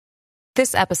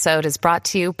This episode is brought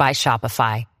to you by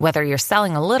Shopify. Whether you're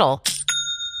selling a little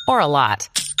or a lot,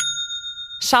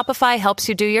 Shopify helps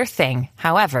you do your thing,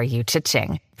 however you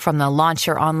cha-ching. From the launch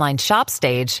your online shop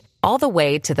stage, all the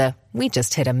way to the we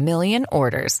just hit 1 million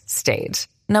orders stage.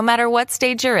 No matter what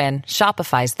stage you're in,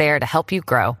 Shopify's there to help you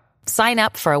grow. Sign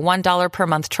up for a $1 per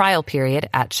month trial period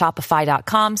at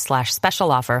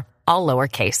shopify.com/special offer, all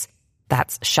lowercase.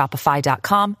 That's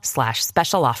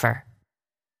shopify.com/special offer.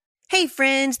 Hey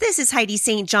friends, this is Heidi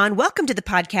St. John. Welcome to the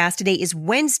podcast. Today is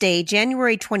Wednesday,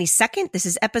 January 22nd. This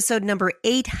is episode number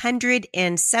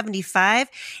 875.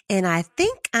 And I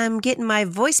think I'm getting my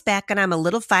voice back and I'm a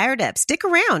little fired up. Stick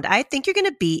around. I think you're going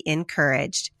to be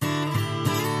encouraged.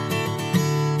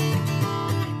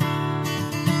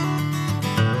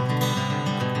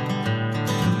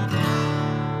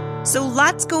 So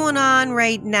lots going on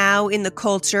right now in the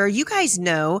culture. You guys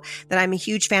know that I'm a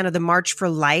huge fan of the March for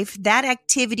Life. That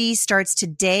activity starts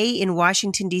today in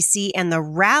Washington, D.C., and the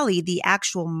rally, the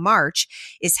actual march,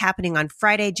 is happening on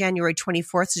Friday, January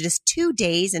 24th. So just 2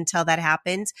 days until that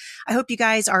happens. I hope you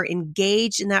guys are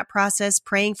engaged in that process,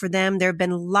 praying for them. There have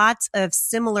been lots of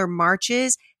similar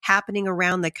marches happening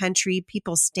around the country,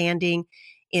 people standing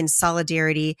in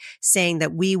solidarity, saying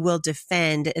that we will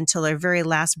defend until our very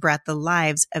last breath the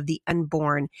lives of the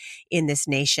unborn in this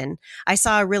nation. I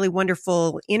saw a really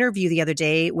wonderful interview the other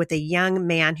day with a young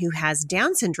man who has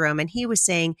Down syndrome, and he was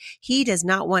saying he does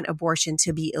not want abortion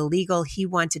to be illegal. He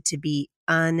wants it to be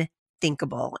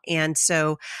unthinkable. And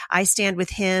so I stand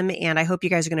with him, and I hope you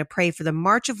guys are going to pray for the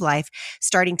March of Life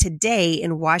starting today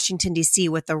in Washington, D.C.,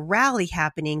 with the rally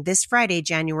happening this Friday,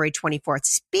 January 24th.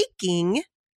 Speaking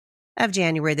of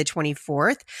January the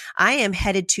 24th, I am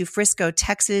headed to Frisco,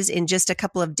 Texas in just a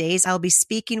couple of days. I'll be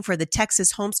speaking for the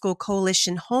Texas Homeschool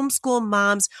Coalition Homeschool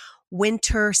Moms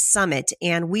Winter Summit,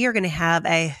 and we are going to have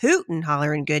a hoot and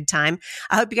hollering good time.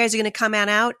 I hope you guys are going to come on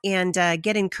out and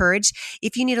get encouraged.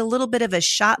 If you need a little bit of a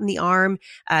shot in the arm,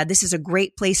 this is a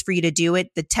great place for you to do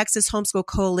it. The Texas Homeschool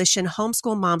Coalition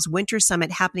Homeschool Moms Winter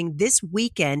Summit happening this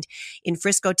weekend in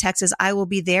Frisco, Texas. I will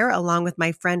be there along with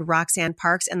my friend Roxanne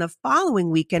Parks, and the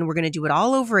following weekend we're going to do it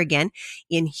all over again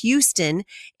in Houston.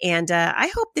 And I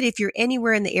hope that if you're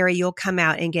anywhere in the area, you'll come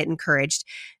out and get encouraged.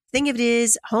 Thing of it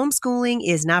is, homeschooling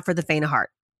is not for the faint of heart.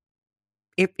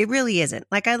 It really isn't.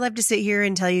 Like, I love to sit here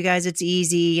and tell you guys it's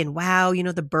easy and wow, you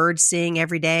know, the birds sing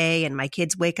every day and my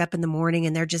kids wake up in the morning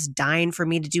and they're just dying for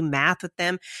me to do math with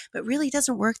them. But really it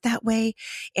doesn't work that way.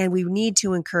 And we need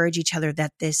to encourage each other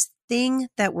that this thing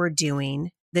that we're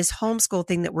doing, this homeschool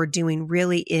thing that we're doing,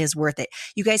 really is worth it.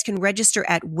 You guys can register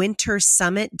at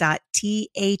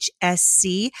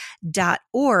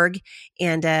wintersummit.thsc.org,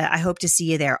 and I hope to see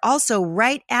you there. Also,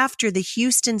 right after the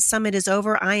Houston Summit is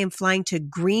over, I am flying to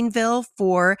Greenville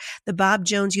for the Bob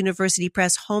Jones University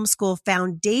Press Homeschool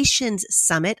Foundations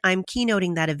Summit. I'm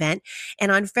keynoting that event.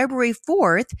 And on February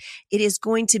 4th, it is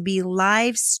going to be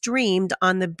live streamed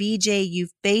on the BJU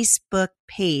Facebook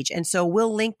page. And so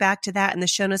we'll link back to that in the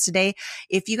show notes today.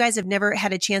 If you guys have never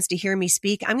had a chance to hear me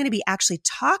speak, I'm going to be actually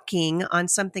talking on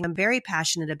something I'm very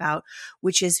passionate about,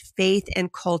 which is faith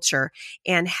and culture.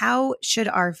 And how should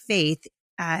our faith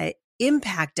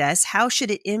impact us? How should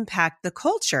it impact the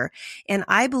culture? And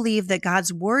I believe that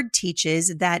God's word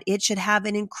teaches that it should have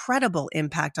an incredible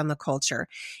impact on the culture.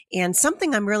 And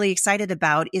something I'm really excited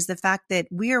about is the fact that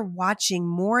we are watching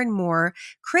more and more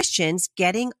Christians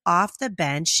getting off the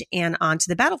bench and onto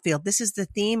the battlefield. This is the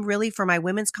theme really for my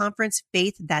women's conference,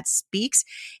 Faith That Speaks.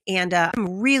 And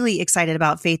I'm really excited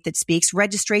about Faith That Speaks.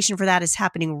 Registration for that is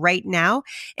happening right now.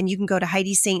 And you can go to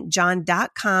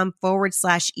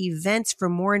HeidiSt.com/events for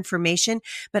more information.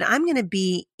 But I'm going to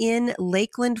be in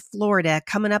Lakeland, Florida,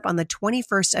 coming up on the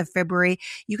 21st of February.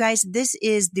 You guys, this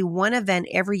is the one event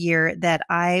every year that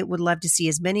I would love to see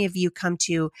as many of you come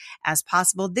to as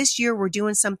possible. This year, we're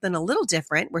doing something a little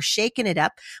different. We're shaking it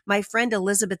up. My friend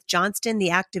Elizabeth Johnston, the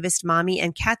activist mommy,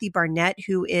 and Kathy Barnett,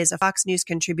 who is a Fox News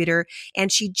contributor,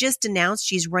 and she just announced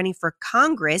she's running for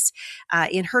Congress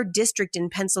in her district in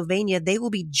Pennsylvania. They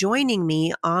will be joining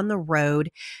me on the road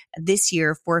this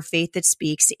year for Faith That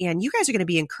Speaks. And you guys are going to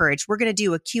be encouraged. We're going to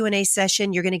do a Q&A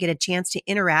session. You're going to get a chance to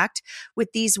interact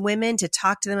with these women, to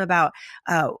talk to them about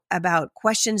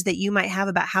questions that you might have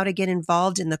about how to get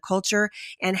involved in the culture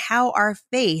and how our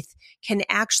faith can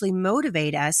actually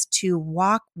motivate us to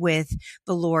walk with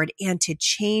the Lord and to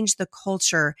change the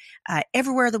culture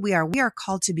everywhere that we are. We are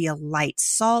called to be a light,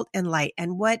 salt and light.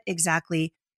 And what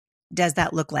exactly does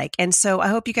that look like? And so I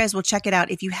hope you guys will check it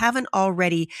out. If you haven't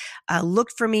already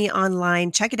looked for me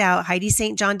online, check it out,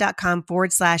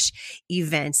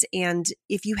 HeidiSt.John.com/events. And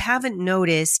if you haven't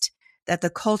noticed, that the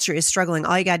culture is struggling,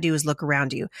 all you got to do is look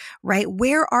around you, right?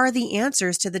 Where are the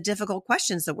answers to the difficult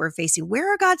questions that we're facing?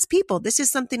 Where are God's people? This is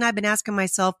something I've been asking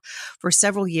myself for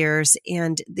several years.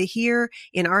 And here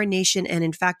in our nation, and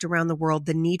in fact, around the world,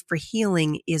 the need for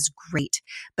healing is great.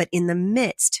 But in the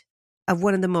midst of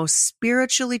one of the most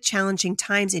spiritually challenging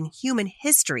times in human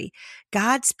history,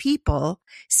 God's people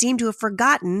seem to have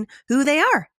forgotten who they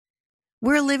are.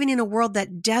 We're living in a world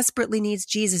that desperately needs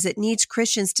Jesus. It needs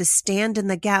Christians to stand in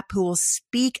the gap who will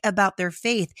speak about their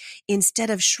faith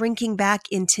instead of shrinking back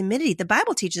in timidity. The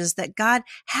Bible teaches us that God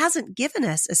hasn't given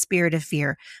us a spirit of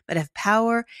fear, but of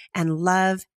power and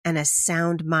love and a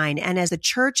sound mind. And as the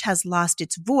church has lost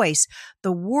its voice,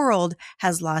 the world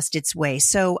has lost its way.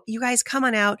 So you guys come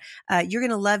on out. You're going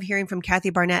to love hearing from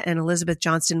Kathy Barnett and Elizabeth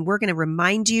Johnston. We're going to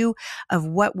remind you of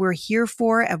what we're here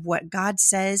for, of what God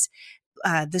says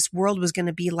this world was going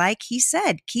to be like. He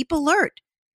said, keep alert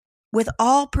with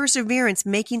all perseverance,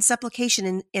 making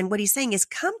supplication. And what he's saying is,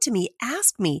 come to me,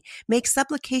 ask me, make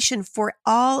supplication for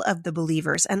all of the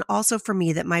believers and also for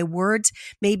me, that my words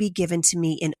may be given to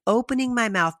me in opening my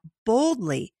mouth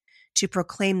boldly to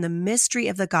proclaim the mystery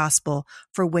of the gospel,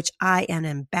 for which I am an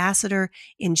ambassador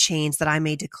in chains, that I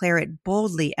may declare it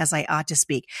boldly as I ought to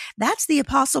speak. That's the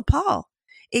Apostle Paul,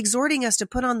 exhorting us to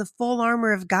put on the full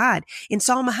armor of God. In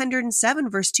Psalm 107,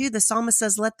 verse 2, the psalmist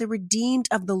says, let the redeemed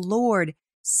of the Lord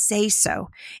say so.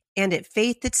 And at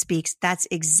Faith That Speaks, that's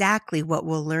exactly what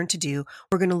we'll learn to do.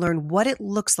 We're going to learn what it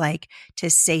looks like to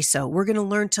say so. We're going to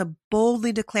learn to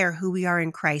boldly declare who we are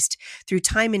in Christ through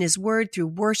time in his word, through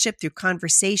worship, through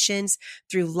conversations,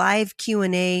 through live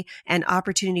Q&A, and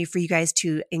opportunity for you guys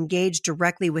to engage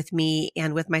directly with me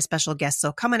and with my special guests.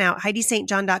 So come on out,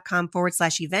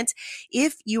 HeidiSt.John.com/events.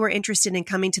 If you are interested in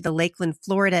coming to the Lakeland,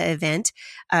 Florida event,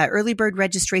 early bird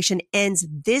registration ends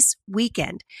this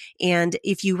weekend. And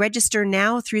if you register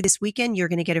now through this weekend, you're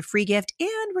going to get a free gift, and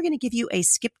we're going to give you a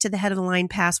skip to the head of the line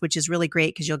pass, which is really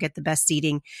great because you'll get the best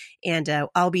seating. And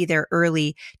I'll be there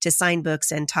early to sign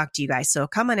books and talk to you guys. So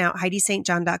come on out,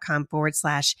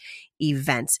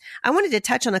 HeidiSt.John.com/events. I wanted to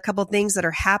touch on a couple things that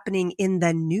are happening in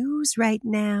the news right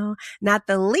now, not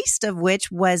the least of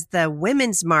which was the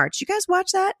Women's March. You guys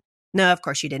watch that? No, of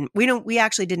course you didn't. We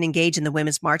actually didn't engage in the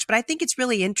Women's March, but I think it's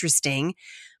really interesting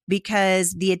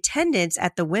because the attendance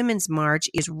at the Women's March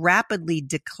is rapidly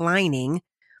declining.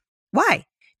 Why?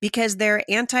 Because they're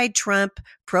anti-Trump,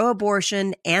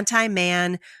 pro-abortion,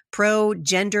 anti-man,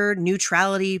 pro-gender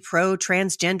neutrality,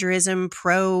 pro-transgenderism,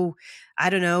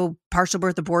 partial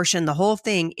birth abortion, the whole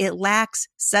thing. It lacks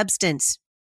substance.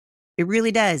 It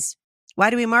really does.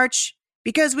 Why do we march?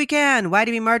 Because we can. Why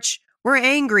do we march? We're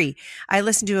angry. I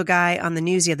listened to a guy on the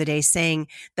news the other day saying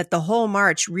that the whole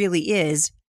march really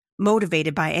is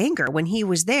motivated by anger. When he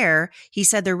was there, he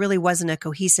said there really wasn't a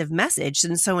cohesive message.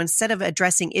 And so instead of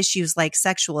addressing issues like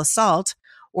sexual assault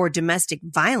or domestic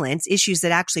violence, issues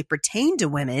that actually pertain to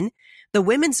women, the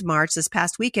Women's March this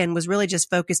past weekend was really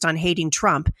just focused on hating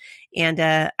Trump. And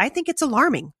I think it's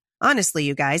alarming, honestly,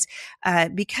 you guys,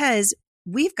 because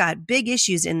we've got big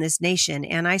issues in this nation.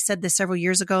 And I said this several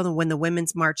years ago when the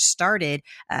Women's March started.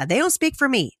 They don't speak for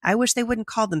me. I wish they wouldn't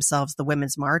call themselves the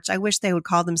Women's March. I wish they would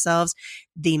call themselves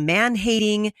the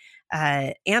man-hating,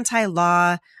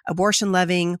 anti-law,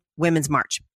 abortion-loving Women's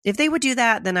March. If they would do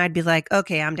that, then I'd be like,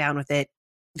 okay, I'm down with it.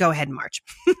 Go ahead and march.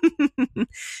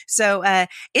 So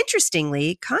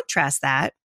interestingly, contrast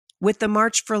that with the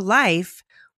March for Life,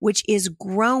 which is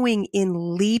growing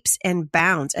in leaps and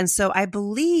bounds. And so I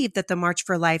believe that the March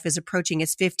for Life is approaching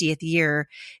its 50th year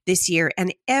this year.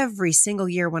 And every single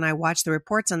year when I watch the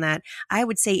reports on that, I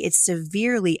would say it's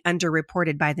severely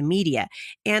underreported by the media.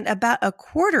 And about a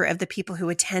quarter of the people who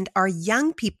attend are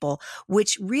young people,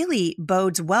 which really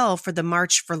bodes well for the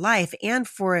March for Life and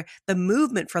for the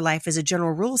movement for life as a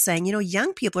general rule, saying,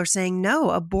 young people are saying,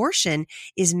 no, abortion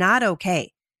is not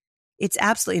okay. It's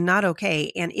absolutely not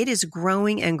okay. And it is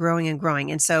growing and growing and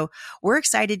growing. And so we're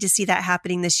excited to see that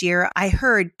happening this year. I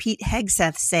heard Pete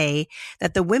Hegseth say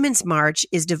that the Women's March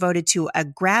is devoted to a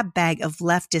grab bag of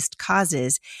leftist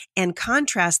causes, and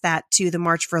contrast that to the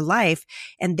March for Life.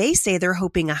 And they say they're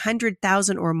hoping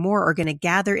 100,000 or more are going to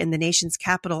gather in the nation's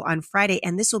capital on Friday.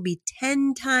 And this will be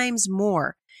 10 times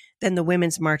more than the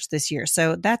Women's March this year.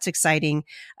 So that's exciting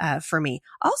for me.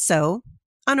 Also,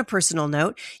 on a personal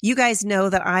note, you guys know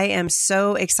that I am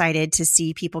so excited to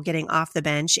see people getting off the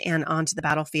bench and onto the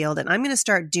battlefield. And I'm going to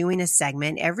start doing a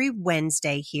segment every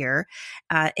Wednesday here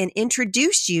and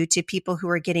introduce you to people who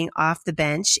are getting off the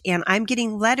bench. And I'm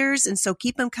getting letters. And so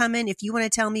keep them coming. If you want to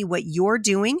tell me what you're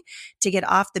doing to get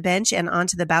off the bench and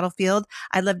onto the battlefield,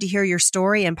 I'd love to hear your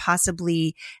story and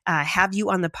possibly have you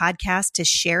on the podcast to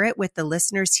share it with the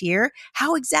listeners here.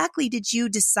 How exactly did you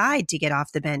decide to get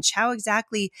off the bench? How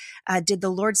exactly did the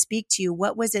Lord speak to you?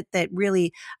 What was it that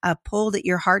really pulled at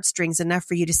your heartstrings enough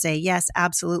for you to say, yes,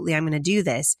 absolutely, I'm going to do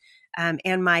this? And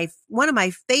one of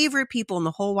my favorite people in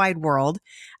the whole wide world,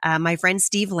 my friend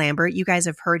Steve Lambert, you guys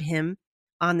have heard him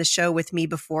on the show with me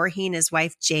before. He and his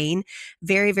wife, Jane,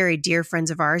 very, very dear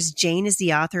friends of ours. Jane is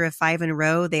the author of 5 in a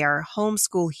Row. They are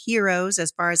homeschool heroes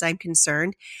as far as I'm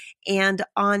concerned. And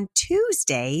on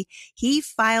Tuesday, he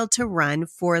filed to run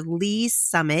for Lee's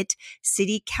Summit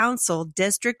City Council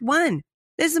District 1.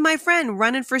 This is my friend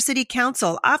running for city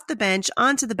council off the bench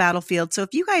onto the battlefield. So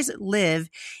if you guys live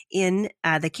in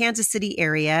the Kansas City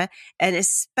area, and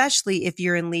especially if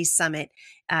you're in Lee's Summit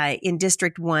in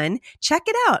District 1, check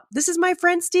it out. This is my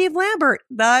friend Steve Lambert.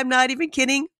 I'm not even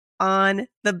kidding. On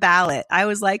the ballot. I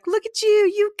was like, look at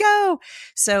you go.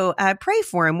 So pray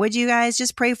for him. Would you guys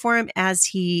just pray for him as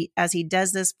he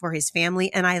does this for his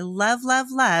family? And I love,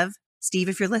 Steve,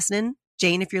 if you're listening,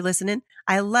 Jane, if you're listening,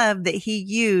 I love that he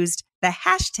used the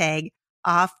hashtag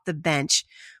off the bench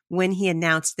when he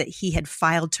announced that he had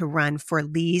filed to run for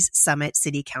Lee's Summit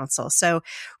City Council. So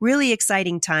really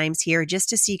exciting times here just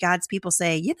to see God's people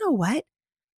say, you know what?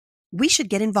 We should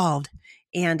get involved.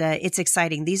 And it's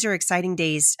exciting. These are exciting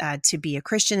days to be a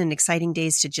Christian and exciting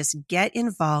days to just get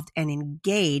involved and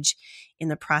engage in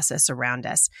the process around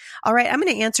us. All right, I'm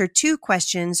going to answer 2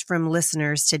 questions from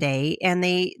listeners today, and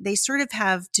they sort of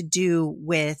have to do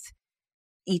with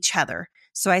each other.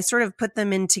 So I sort of put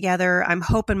them in together. I'm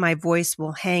hoping my voice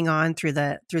will hang on through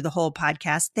the whole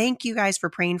podcast. Thank you guys for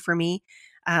praying for me.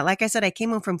 Like I said, I came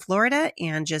home from Florida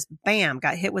and just bam,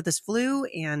 got hit with this flu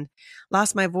and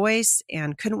lost my voice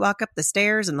and couldn't walk up the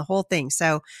stairs and the whole thing.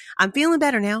 So I'm feeling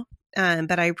better now,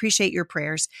 but I appreciate your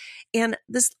prayers. And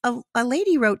a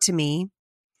lady wrote to me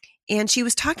and she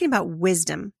was talking about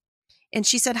wisdom. And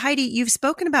she said, Heidi, you've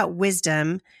spoken about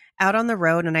wisdom out on the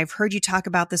road, and I've heard you talk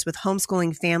about this with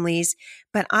homeschooling families,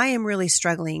 but I am really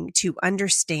struggling to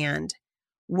understand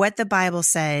what the Bible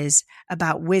says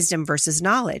about wisdom versus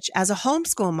knowledge. As a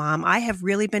homeschool mom, I have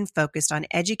really been focused on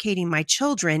educating my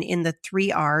children in the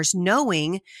 3 R's,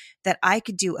 knowing that I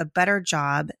could do a better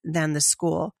job than the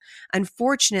school.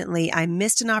 Unfortunately, I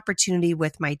missed an opportunity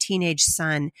with my teenage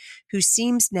son, who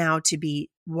seems now to be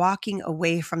walking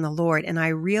away from the Lord. And I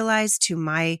realized to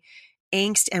my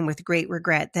angst and with great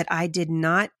regret that I did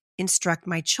not instruct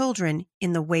my children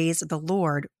in the ways of the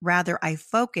Lord. Rather, I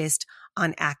focused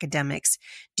on academics.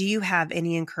 Do you have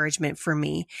any encouragement for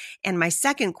me? And my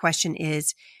second question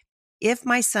is, if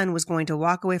my son was going to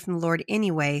walk away from the Lord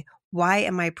anyway, why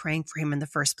am I praying for him in the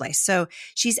first place? So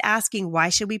she's asking, why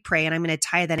should we pray? And I'm going to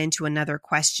tie that into another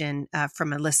question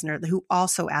from a listener who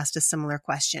also asked a similar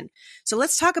question. So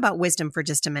let's talk about wisdom for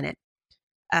just a minute.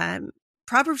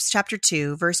 Proverbs chapter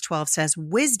 2, verse 12 says,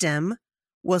 wisdom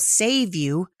will save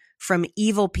you from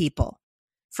evil people,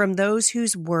 from those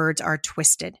whose words are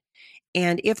twisted.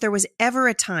 And if there was ever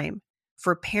a time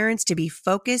for parents to be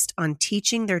focused on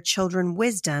teaching their children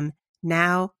wisdom,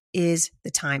 now is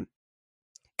the time.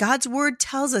 God's word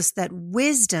tells us that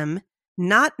wisdom,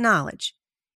 not knowledge,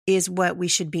 is what we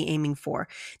should be aiming for.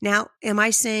 Now, am I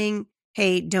saying,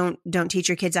 hey, don't teach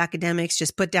your kids academics,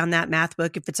 just put down that math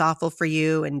book if it's awful for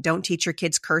you, and don't teach your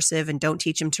kids cursive and don't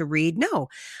teach them to read? No,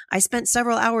 I spent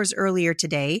several hours earlier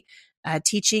today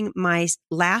teaching my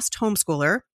last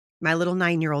homeschooler, my little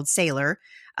 9-year-old Sailor,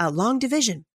 long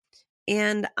division.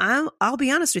 And I'll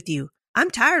be honest with you, I'm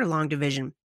tired of long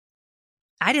division.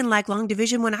 I didn't like long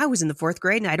division when I was in the 4th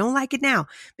grade, and I don't like it now.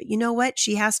 But you know what?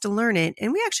 She has to learn it.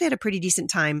 And we actually had a pretty decent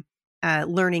time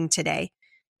learning today.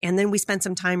 And then we spent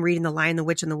some time reading The Lion, the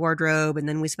Witch, and the Wardrobe. And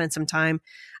then we spent some time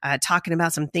talking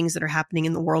about some things that are happening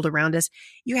in the world around us.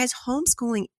 You guys,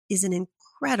 homeschooling is an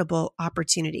incredible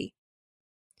opportunity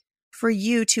for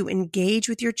you to engage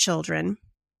with your children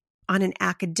on an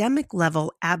academic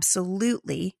level,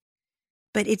 absolutely.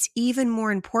 But it's even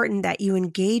more important that you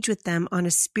engage with them on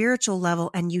a spiritual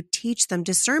level and you teach them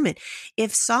discernment.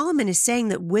 If Solomon is saying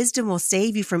that wisdom will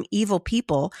save you from evil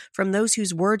people, from those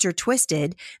whose words are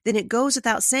twisted, then it goes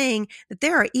without saying that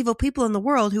there are evil people in the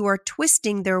world who are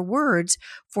twisting their words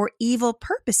for evil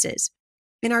purposes.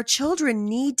 And our children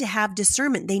need to have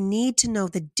discernment. They need to know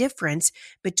the difference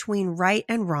between right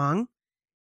and wrong.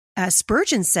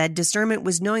 Spurgeon said discernment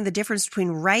was knowing the difference between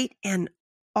right and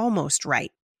almost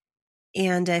right.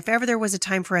 And if ever there was a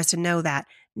time for us to know that,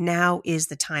 now is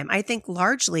the time. I think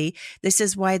largely this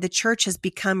is why the church has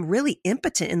become really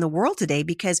impotent in the world today,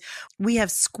 because we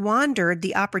have squandered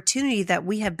the opportunity that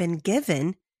we have been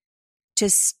given to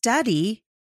study,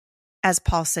 as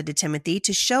Paul said to Timothy,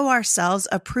 to show ourselves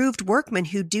approved workmen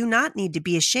who do not need to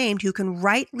be ashamed, who can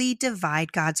rightly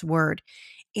divide God's word.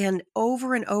 And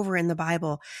over in the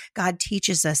Bible, God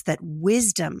teaches us that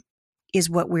wisdom is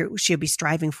what we should be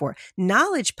striving for.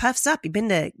 Knowledge puffs up. You've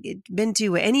been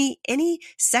to any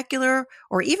secular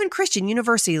or even Christian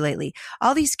university lately.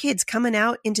 All these kids coming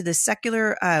out into the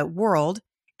secular world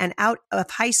and out of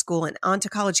high school and onto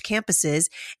college campuses,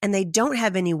 and they don't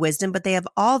have any wisdom, but they have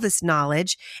all this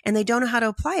knowledge and they don't know how to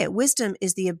apply it. Wisdom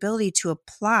is the ability to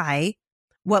apply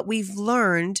what we've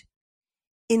learned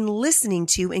in listening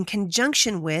to, in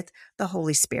conjunction with the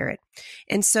Holy Spirit.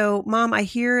 And so, Mom, I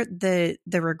hear the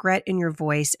regret in your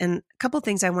voice, and a couple of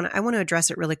things I want to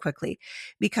address it really quickly,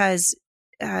 because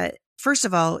first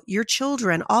of all, your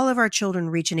children, all of our children,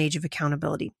 reach an age of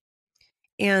accountability.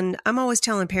 And I'm always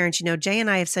telling parents, Jay and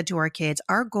I have said to our kids,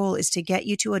 our goal is to get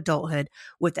you to adulthood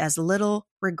with as little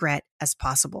regret as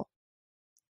possible.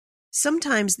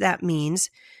 Sometimes that means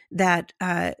that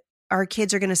our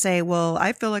kids are going to say, well,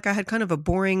 I feel like I had kind of a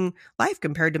boring life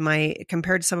compared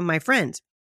to some of my friends.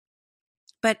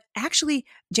 But actually,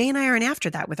 Jay and I aren't after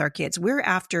that with our kids. We're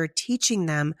after teaching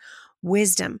them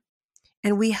wisdom.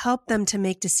 And we help them to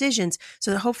make decisions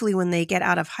so that hopefully when they get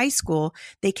out of high school,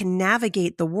 they can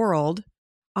navigate the world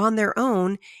on their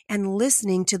own and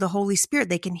listening to the Holy Spirit.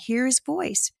 They can hear his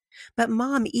voice. But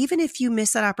Mom, even if you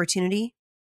miss that opportunity,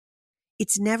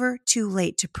 it's never too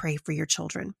late to pray for your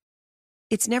children.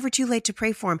 It's never too late to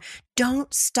pray for them.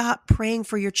 Don't stop praying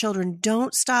for your children.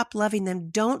 Don't stop loving them.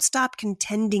 Don't stop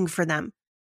contending for them.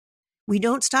 We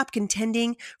don't stop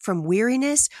contending from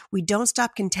weariness. We don't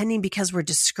stop contending because we're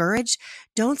discouraged.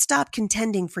 Don't stop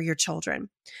contending for your children.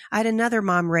 I had another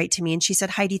mom write to me and she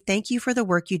said, Heidi, thank you for the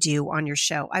work you do on your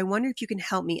show. I wonder if you can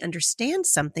help me understand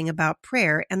something about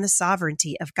prayer and the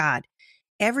sovereignty of God.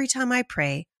 Every time I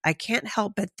pray, I can't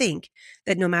help but think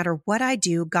that no matter what I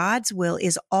do, God's will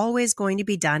is always going to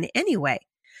be done anyway.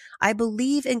 I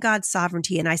believe in God's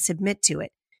sovereignty and I submit to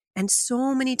it. And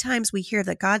so many times we hear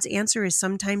that God's answer is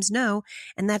sometimes no,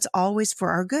 and that's always for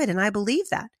our good. And I believe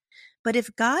that. But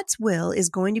if God's will is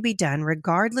going to be done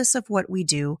regardless of what we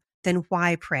do, then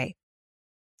why pray?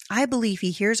 I believe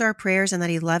he hears our prayers and that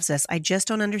he loves us. I just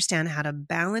don't understand how to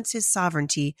balance his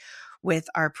sovereignty with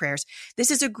our prayers. This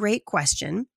is a great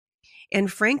question. And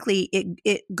frankly,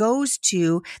 it goes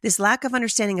to this lack of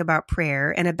understanding about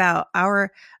prayer and about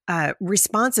our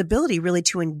responsibility really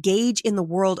to engage in the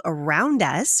world around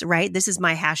us, right? This is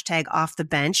my hashtag off the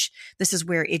bench. This is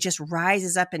where it just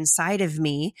rises up inside of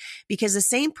me, because the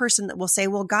same person that will say,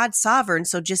 well, God's sovereign,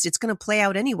 so just it's going to play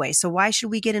out anyway. So why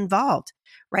should we get involved,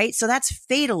 right? So that's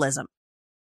fatalism.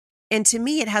 And to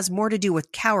me, it has more to do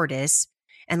with cowardice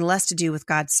and less to do with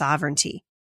God's sovereignty.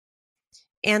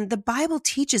 And the Bible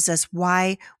teaches us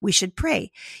why we should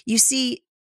pray. You see,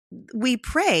 we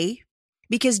pray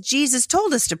because Jesus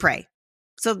told us to pray.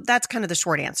 So that's kind of the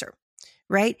short answer,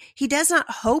 right? He does not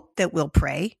hope that we'll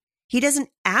pray. He doesn't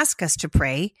ask us to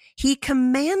pray. He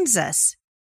commands us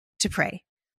to pray.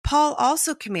 Paul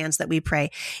also commands that we pray.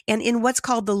 And in what's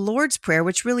called the Lord's Prayer,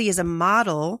 which really is a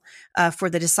model for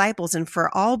the disciples and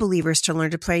for all believers to learn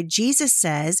to pray, Jesus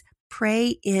says,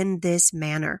 pray in this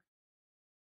manner.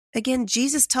 Again,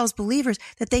 Jesus tells believers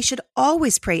that they should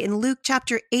always pray. In Luke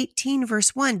chapter 18,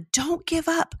 verse 1, don't give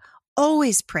up,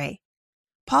 always pray.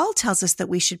 Paul tells us that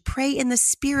we should pray in the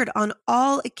Spirit on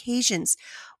all occasions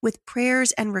with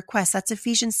prayers and requests. That's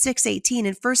Ephesians 6:18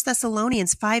 and 1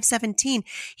 Thessalonians 5:17.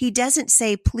 He doesn't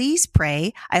say, please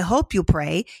pray, I hope you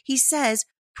pray. He says,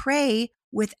 pray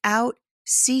without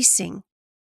ceasing.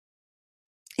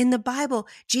 In the Bible,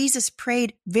 Jesus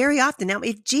prayed very often. Now,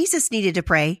 if Jesus needed to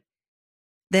pray,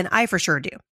 then I for sure do.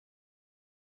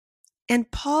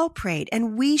 And Paul prayed,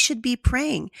 and we should be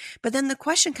praying. But then the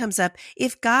question comes up,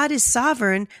 if God is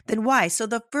sovereign, then why? So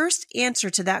the first answer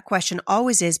to that question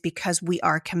always is because we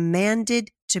are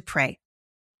commanded to pray.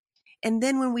 And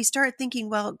then when we start thinking,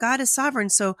 well, God is sovereign,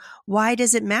 so why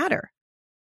does it matter?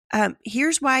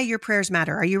 Here's why your prayers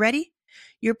matter. Are you ready?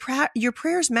 Your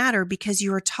prayers matter because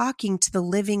you are talking to the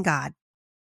living God.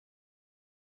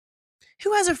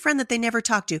 Who has a friend that they never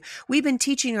talk to? We've been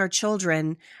teaching our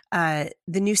children the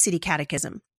New City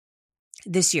Catechism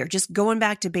this year, just going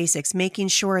back to basics, making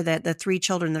sure that the 3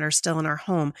 children that are still in our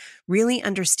home really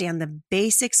understand the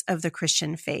basics of the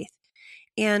Christian faith.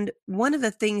 And one of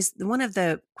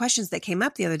the questions that came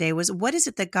up the other day was, what is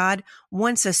it that God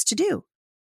wants us to do?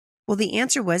 Well, the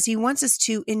answer was he wants us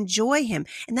to enjoy him.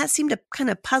 And that seemed to kind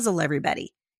of puzzle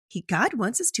everybody. God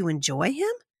wants us to enjoy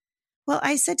him? Well,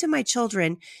 I said to my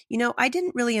children, I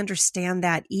didn't really understand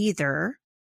that either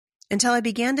until I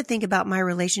began to think about my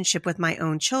relationship with my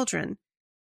own children.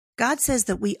 God says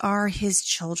that we are his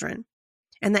children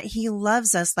and that he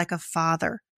loves us like a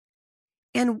father.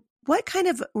 And what kind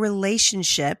of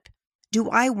relationship do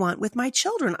I want with my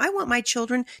children? I want my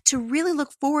children to really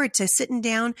look forward to sitting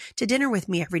down to dinner with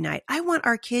me every night. I want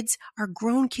our kids, our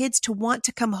grown kids, to want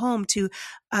to come home, to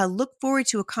look forward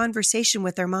to a conversation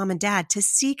with their mom and dad, to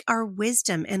seek our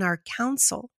wisdom and our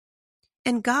counsel.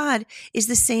 And God is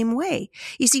the same way.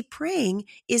 You see, praying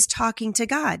is talking to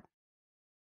God.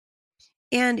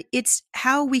 And it's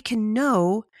how we can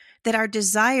know that our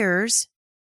desires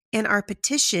and our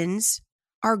petitions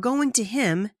are going to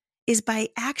him is by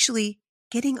actually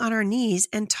getting on our knees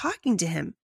and talking to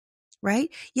him, right?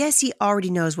 Yes, he already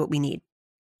knows what we need,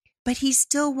 but he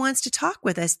still wants to talk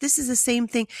with us. This is the same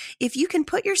thing. If you can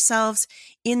put yourselves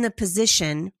in the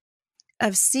position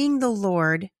of seeing the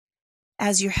Lord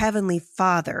as your heavenly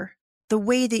Father, the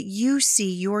way that you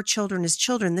see your children as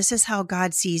children, this is how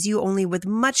God sees you, only with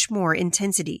much more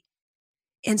intensity.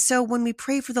 And so when we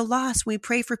pray for the lost, when we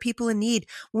pray for people in need,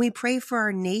 when we pray for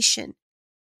our nation,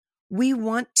 we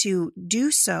want to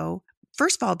do so,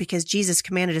 first of all, because Jesus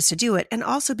commanded us to do it, and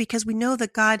also because we know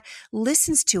that God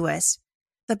listens to us.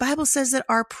 The Bible says that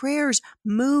our prayers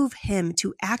move him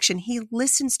to action. He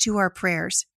listens to our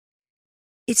prayers.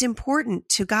 It's important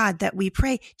to God that we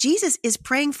pray. Jesus is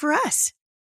praying for us.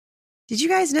 Did you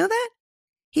guys know that?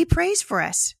 He prays for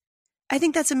us. I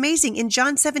think that's amazing. In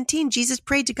John 17, Jesus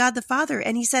prayed to God the Father,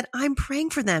 and he said, I'm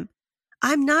praying for them.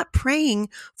 I'm not praying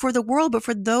for the world, but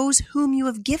for those whom you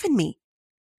have given me,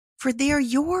 for they are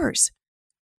yours.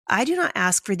 I do not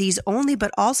ask for these only,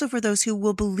 but also for those who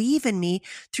will believe in me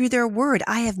through their word.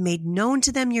 I have made known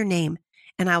to them your name,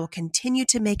 and I will continue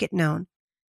to make it known,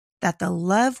 that the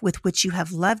love with which you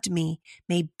have loved me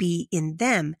may be in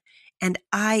them, and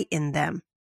I in them.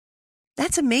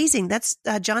 That's amazing. That's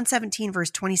John 17, verse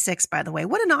 26, by the way.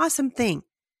 What an awesome thing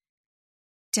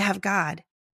to have God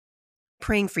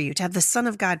praying for you, to have the Son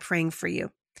of God praying for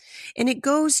you. And it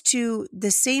goes to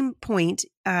the same point.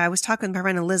 I was talking with my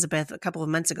friend Elizabeth a couple of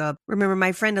months ago. Remember,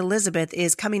 my friend Elizabeth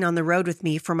is coming on the road with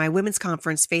me for my women's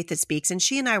conference, Faith That Speaks. And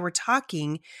she and I were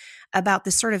talking about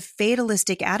this sort of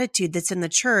fatalistic attitude that's in the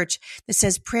church that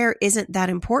says prayer isn't that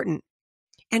important.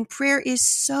 And prayer is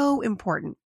so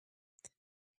important.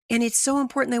 And it's so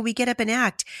important that we get up and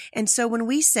act. And so when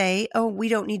we say, oh, we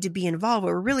don't need to be involved,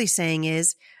 what we're really saying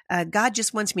is, God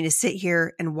just wants me to sit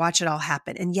here and watch it all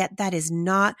happen. And yet that is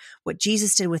not what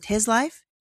Jesus did with his life.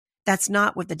 That's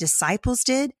not what the disciples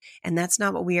did. And that's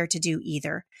not what we are to do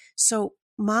either. So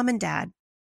mom and dad,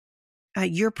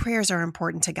 your prayers are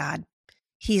important to God.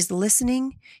 He's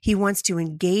listening. He wants to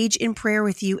engage in prayer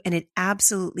with you, and it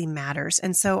absolutely matters.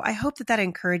 And so I hope that that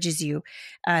encourages you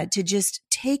to just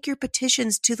take your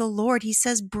petitions to the Lord. He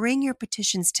says, bring your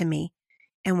petitions to me.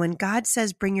 And when God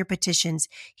says, bring your petitions,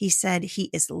 he said he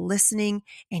is listening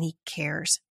and he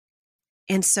cares.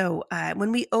 And so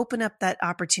when we open up that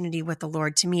opportunity with the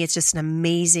Lord, to me, it's just an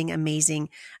amazing, amazing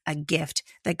gift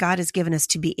that God has given us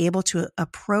to be able to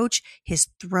approach his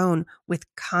throne with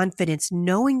confidence,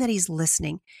 knowing that he's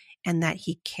listening and that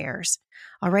he cares.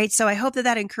 All right. So I hope that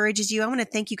that encourages you. I want to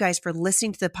thank you guys for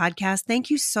listening to the podcast.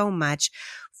 Thank you so much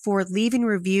for leaving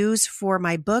reviews for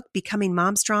my book, Becoming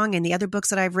Mom Strong, and the other books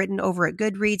that I've written over at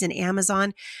Goodreads and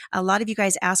Amazon. A lot of you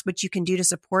guys ask what you can do to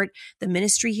support the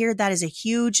ministry here. That is a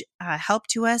huge help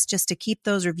to us just to keep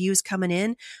those reviews coming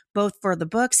in, both for the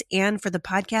books and for the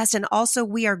podcast. And also,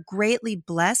 we are greatly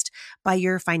blessed by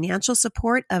your financial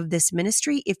support of this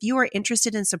ministry. If you are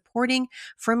interested in supporting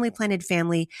Firmly Planted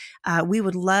Family, we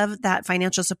would love that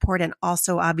financial support and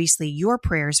also, obviously, your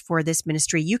prayers for this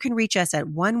ministry. You can reach us at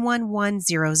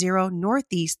 11100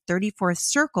 Northeast 34th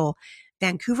Circle,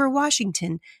 Vancouver,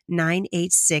 Washington,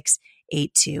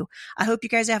 98682. I hope you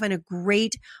guys are having a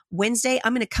great Wednesday.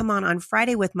 I'm going to come on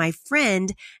Friday with my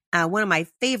friend, one of my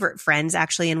favorite friends,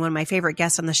 actually, and one of my favorite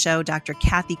guests on the show, Dr.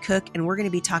 Kathy Cook, and we're going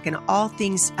to be talking all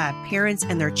things parents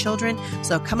and their children.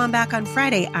 So come on back on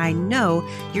Friday. I know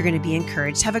you're going to be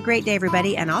encouraged. Have a great day,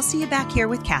 everybody, and I'll see you back here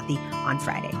with Kathy on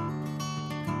Friday.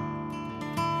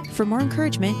 For more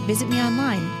encouragement, visit me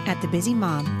online at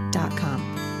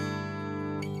thebusymom.com.